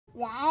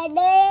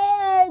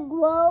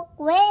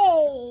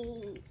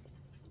McQueen.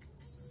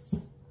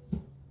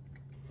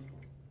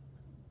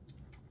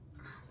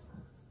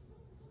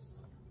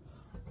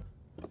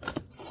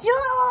 So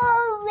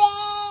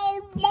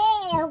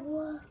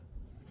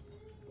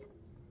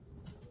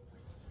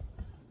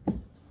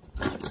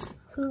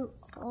who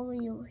are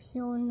you?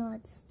 You're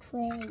not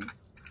straight.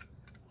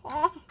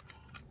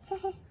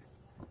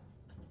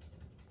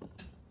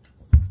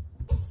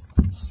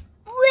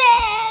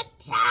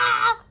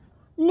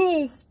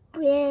 Miss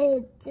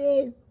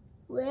Pretty,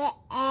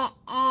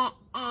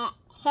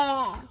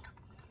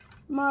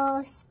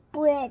 most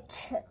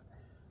British.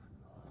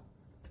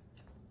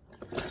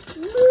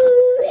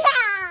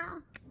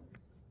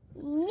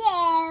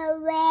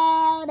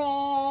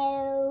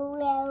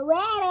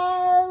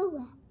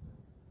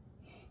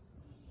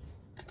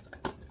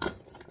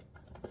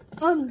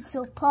 I'm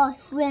so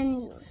past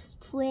when you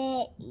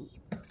straight.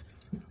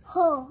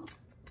 Huh.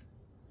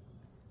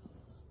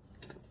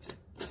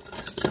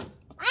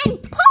 I'm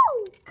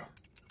Poke.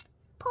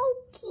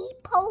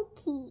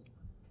 Pokey.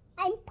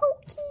 I'm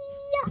Pokey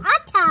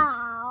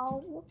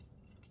Otto.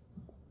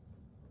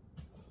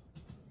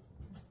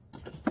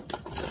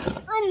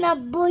 I'm a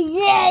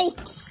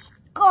big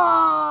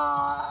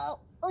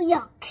skull.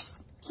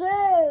 Yuck,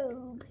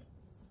 tube.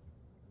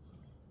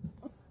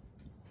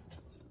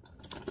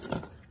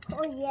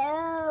 Oh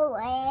yeah,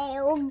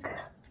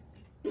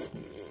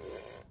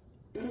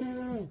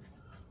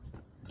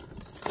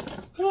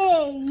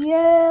 Hey,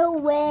 you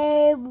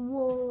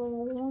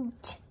werewolf.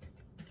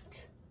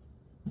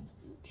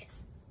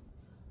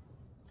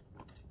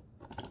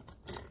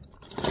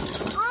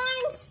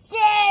 I'm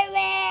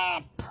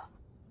syrup.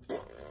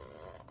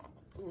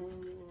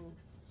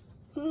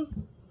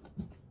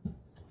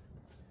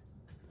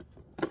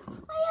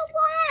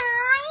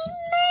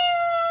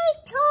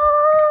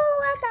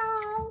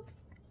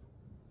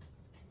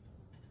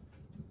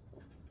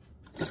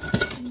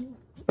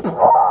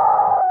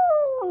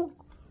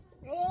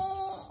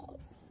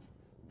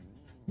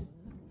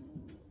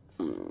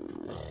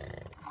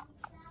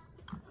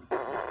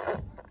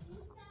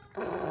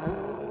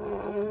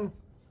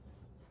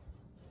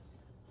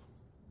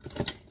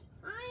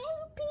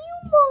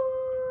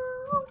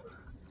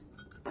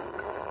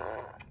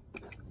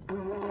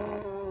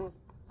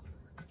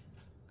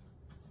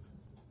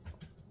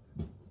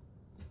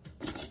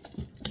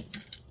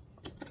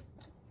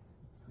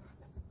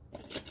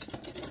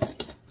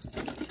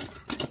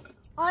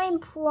 I'm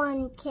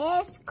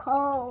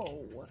Francesco.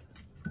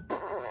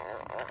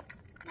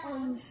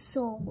 I'm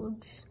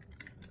Swords.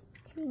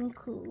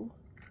 Tinku.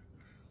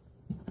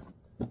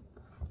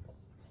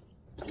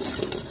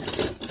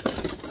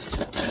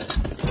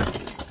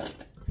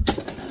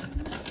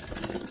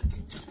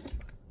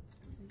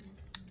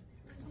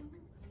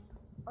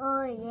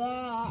 Oh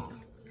yeah.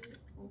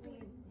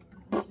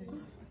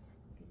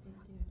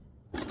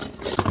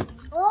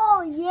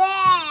 Oh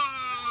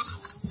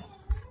yes.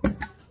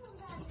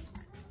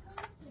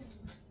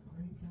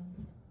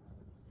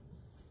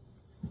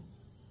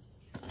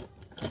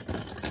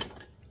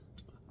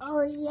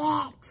 Oh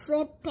yeah,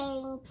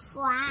 tripping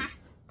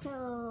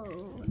tractor.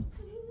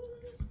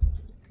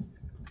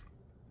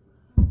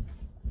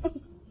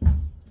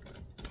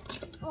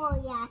 Oh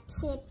yeah,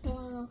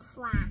 tripping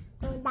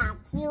tractor that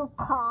you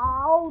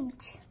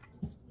called.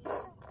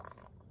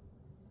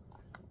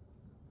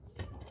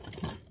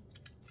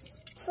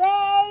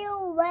 Stay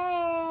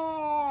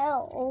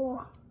well.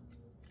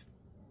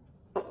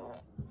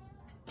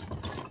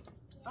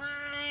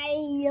 Are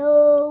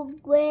you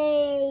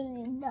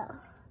green?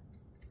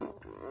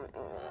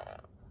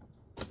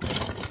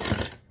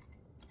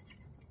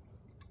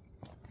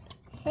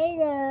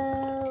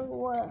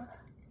 Hello.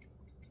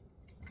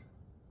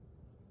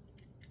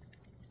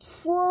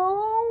 True.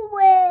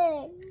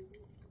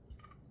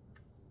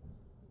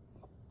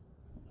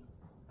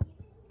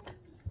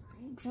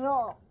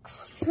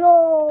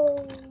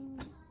 Drugstore.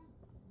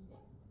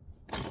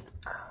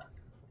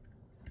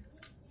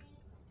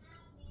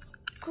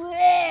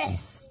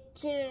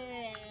 Christian.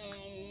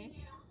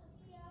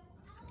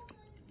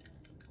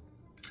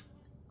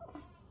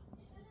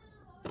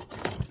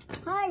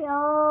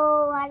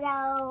 Hello.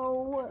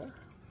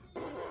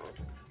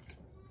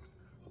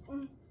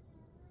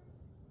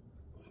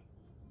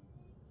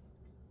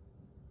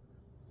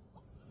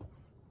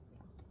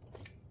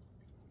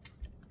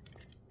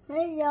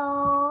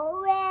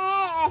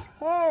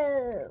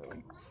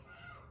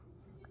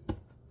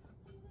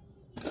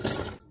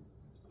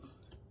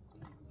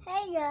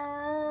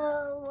 Hello.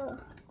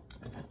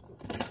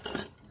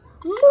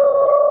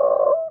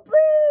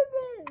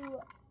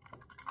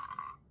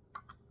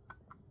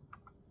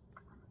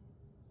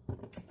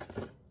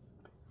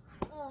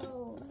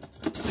 Oh.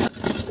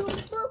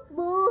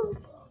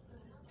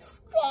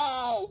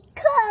 Stay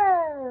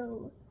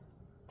cold.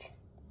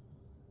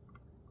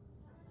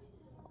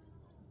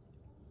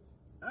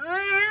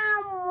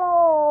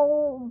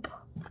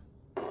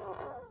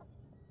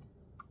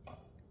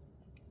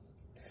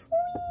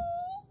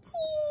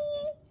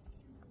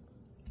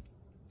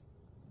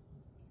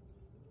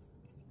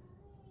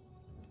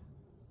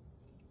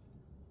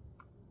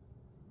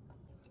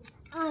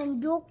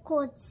 I'm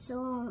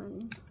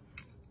Dinoco.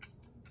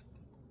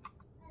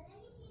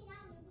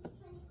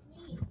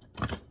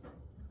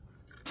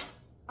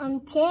 I'm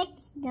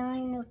text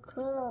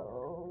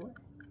Dinoco.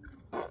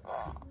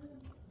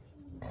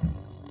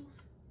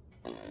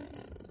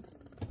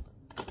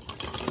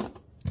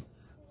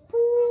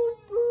 Boop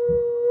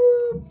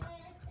boop.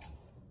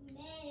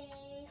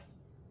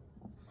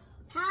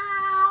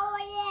 How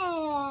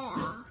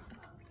yeah.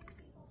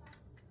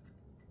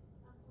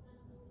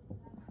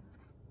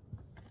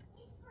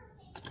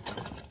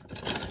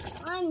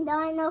 I'm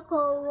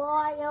Dinoco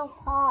Royal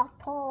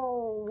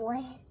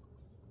Couple.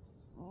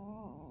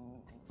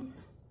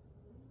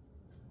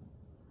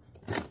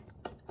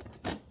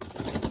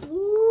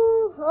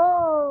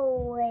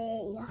 Woo-hoo!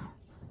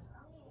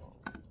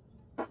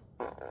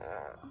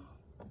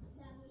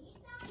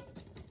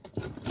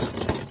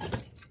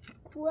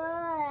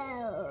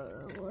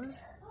 Whoa!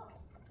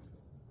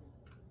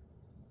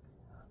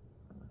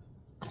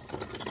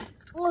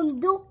 I'm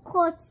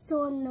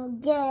Dinoco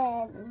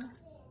again.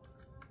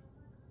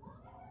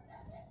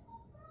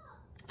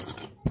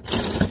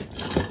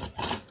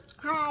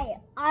 Hi,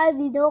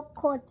 I'm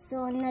Dinoco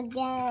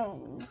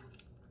again.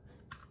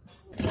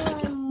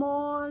 A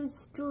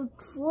monster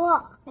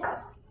truck.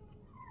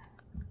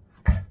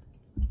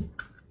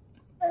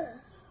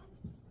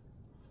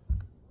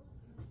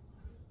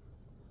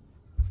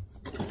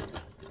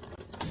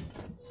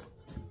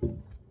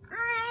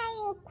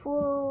 I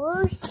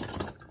cruise.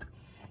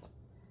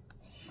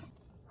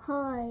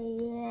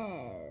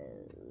 Highway.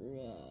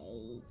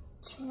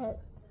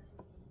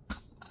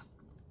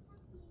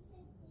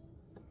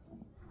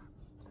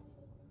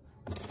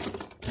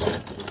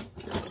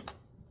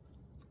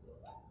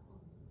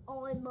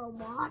 I'm a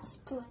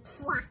monster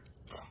truck.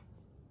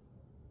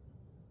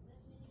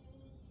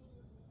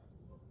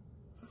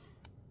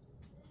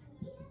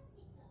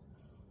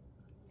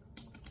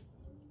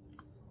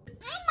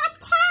 I'm a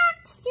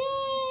taxi.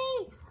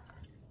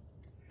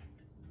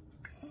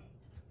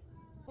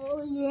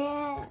 Oh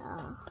yeah.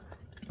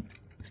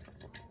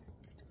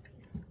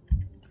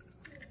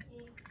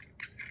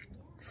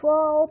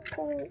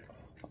 Trouble.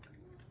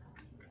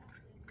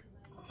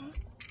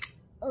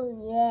 Oh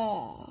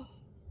yeah.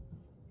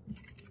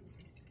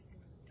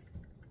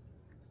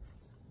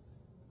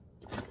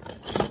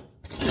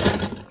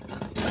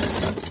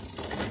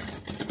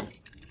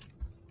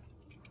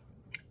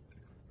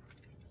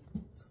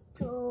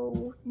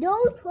 So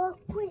don't walk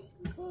with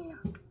me.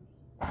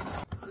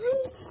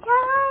 I'm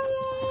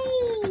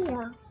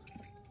sorry.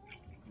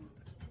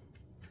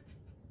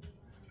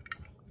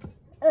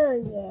 Oh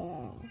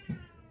yeah.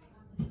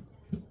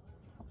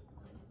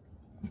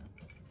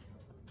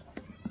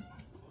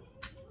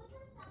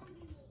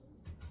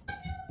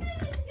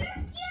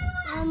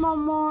 I'm a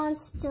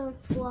monster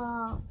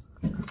truck.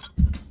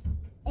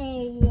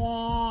 Oh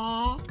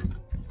yeah.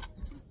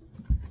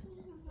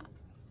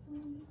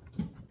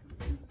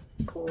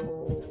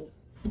 Cool.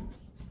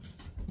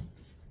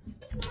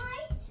 It's my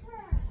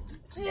turn.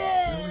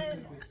 Yeah.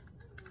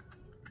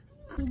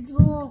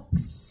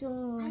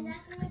 Jackson. I'm not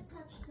gonna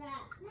touch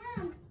that.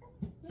 Mom.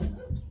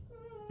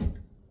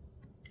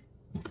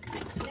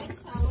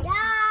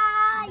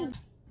 Side.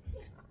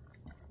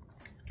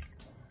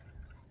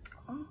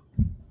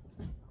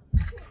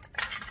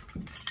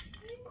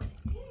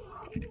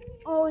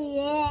 Oh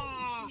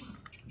yeah.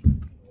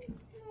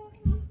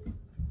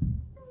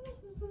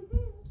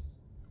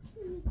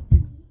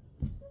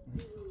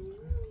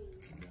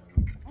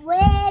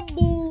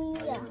 Webby.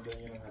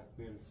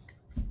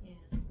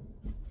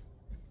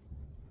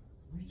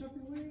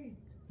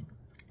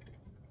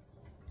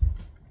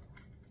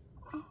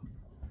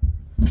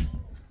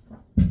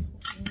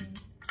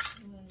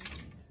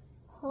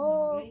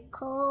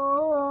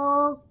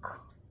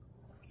 Coke.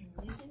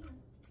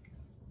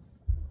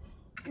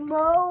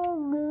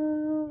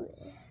 Mogu.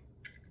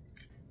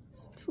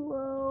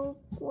 Stroke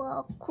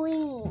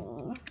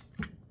McQueen.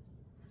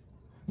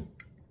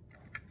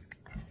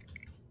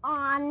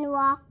 On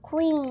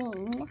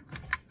McQueen.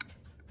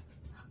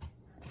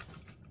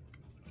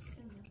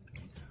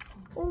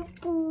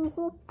 Hoopoo,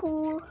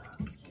 hoopoo.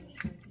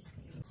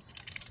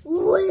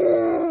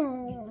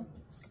 Whoa.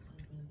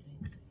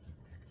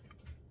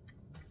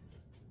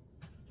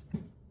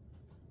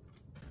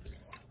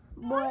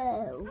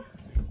 Whoa.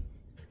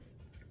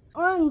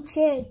 I'm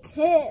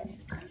chicken.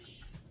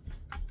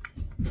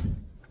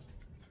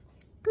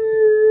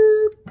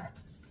 Boop.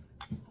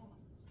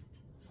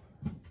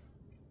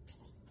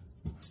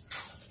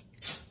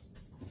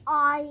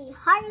 I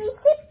highly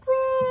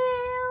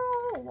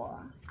simple.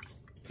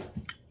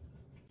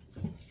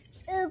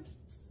 Oop.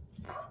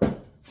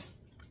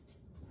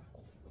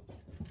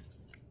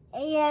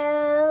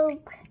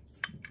 Nope.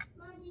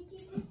 Mom, did you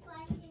do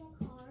flashing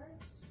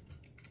cars?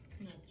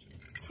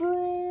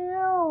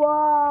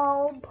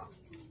 Slope.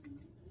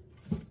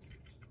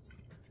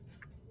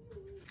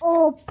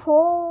 Oh,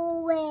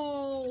 poetato.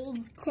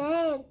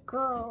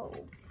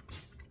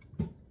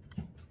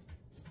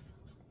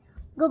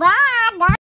 Goodbye.